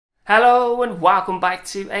Hello and welcome back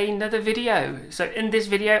to another video. So in this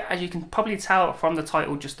video, as you can probably tell from the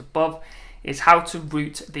title just above, is how to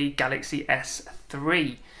root the Galaxy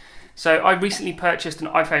S3. So I recently purchased an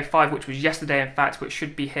iPhone 5, which was yesterday in fact, which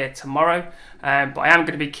should be here tomorrow. But I am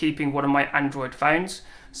going to be keeping one of my Android phones.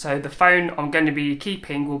 So the phone I'm going to be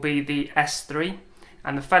keeping will be the S3.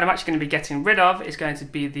 And the phone I'm actually going to be getting rid of is going to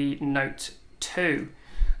be the Note 2.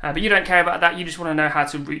 But you don't care about that, you just want to know how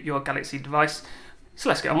to root your Galaxy device. So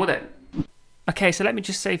let's get on with it. Okay, so let me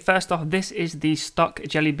just say first off, this is the stock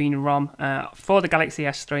Jellybean Rom for the Galaxy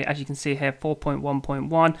S3. As you can see here,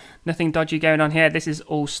 4.1.1. Nothing dodgy going on here. This is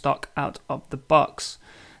all stock out of the box.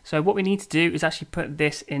 So what we need to do is actually put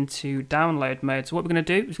this into download mode. So what we're going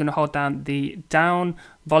to do is going to hold down the down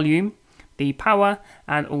volume, the power,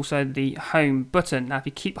 and also the home button. Now if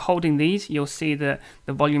you keep holding these, you'll see that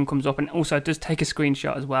the volume comes up, and also it does take a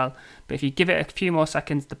screenshot as well. But if you give it a few more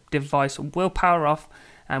seconds, the device will power off,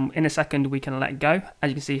 and in a second we can let go, as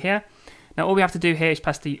you can see here. Now all we have to do here is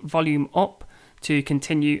press the volume up to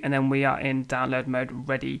continue, and then we are in download mode,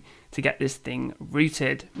 ready to get this thing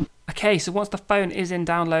rooted. Okay, so once the phone is in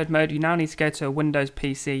download mode, you now need to go to a Windows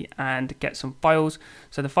PC and get some files.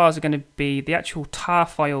 So the files are going to be the actual tar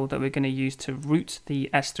file that we're going to use to root the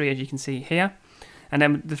S3, as you can see here. And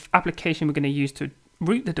then the application we're going to use to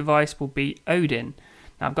root the device will be Odin.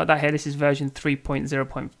 Now I've got that here, this is version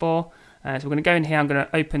 3.0.4. So we're going to go in here, I'm going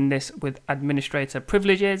to open this with administrator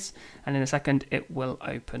privileges, and in a second it will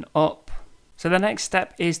open up. So the next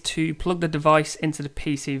step is to plug the device into the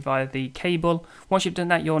PC via the cable. Once you've done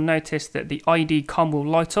that, you'll notice that the ID com will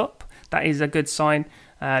light up. That is a good sign.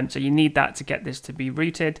 So you need that to get this to be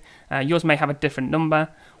rooted. Yours may have a different number.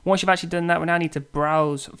 Once you've actually done that, we now need to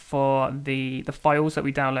browse for the files that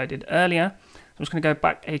we downloaded earlier. So I'm just going to go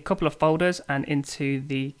back a couple of folders and into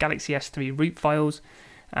the Galaxy S3 root files.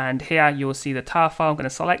 And here you'll see the tar file. I'm going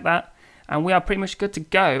to select that. And we are pretty much good to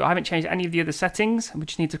go. I haven't changed any of the other settings. We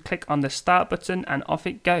just need to click on the start button and off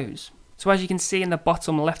it goes. So as you can see in the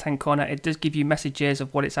bottom left hand corner, it does give you messages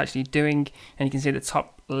of what it's actually doing. And you can see at the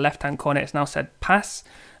top left hand corner, it's now said pass.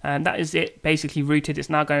 And that is it, basically rooted. It's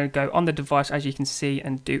now going to go on the device, as you can see,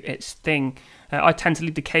 and do its thing. I tend to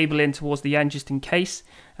leave the cable in towards the end just in case.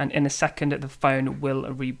 And in a second, the phone will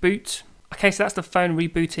reboot. Okay, so that's the phone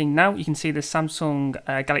rebooting now. You can see the Samsung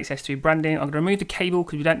Galaxy S3 branding. I'm going to remove the cable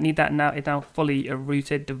because we don't need that now. It's now fully a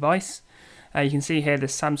rooted device. You can see here the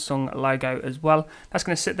Samsung logo as well. That's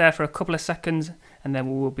going to sit there for a couple of seconds, and then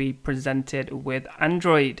we will be presented with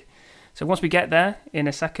Android. So once we get there, in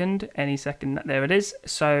a second, any second, there it is.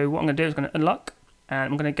 So what I'm going to do is I'm going to unlock, and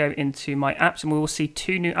I'm going to go into my apps, and we will see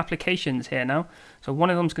two new applications here now. So one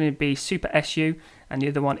of them is going to be Super SU, and the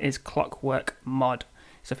other one is Clockwork Mod.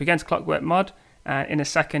 So if we go into Clockwork Mod, in a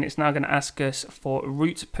second it's now going to ask us for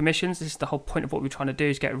root permissions. This is the whole point of what we're trying to do,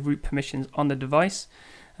 is get root permissions on the device.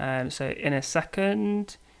 So in a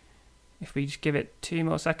second, if we just give it 2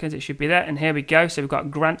 more seconds, it should be there. And here we go. So we've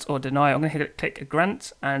got grant or deny. I'm going to click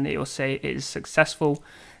grant, and it will say it is successful.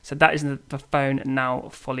 So that is the phone now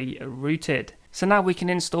fully rooted. So now we can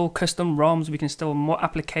install custom ROMs, we can install more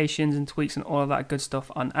applications and tweaks and all of that good stuff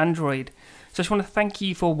on Android. So I just want to thank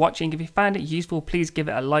you for watching. If you found it useful, please give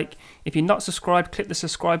it a like. If you're not subscribed, click the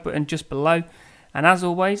subscribe button just below. And as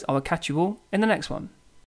always, I will catch you all in the next one.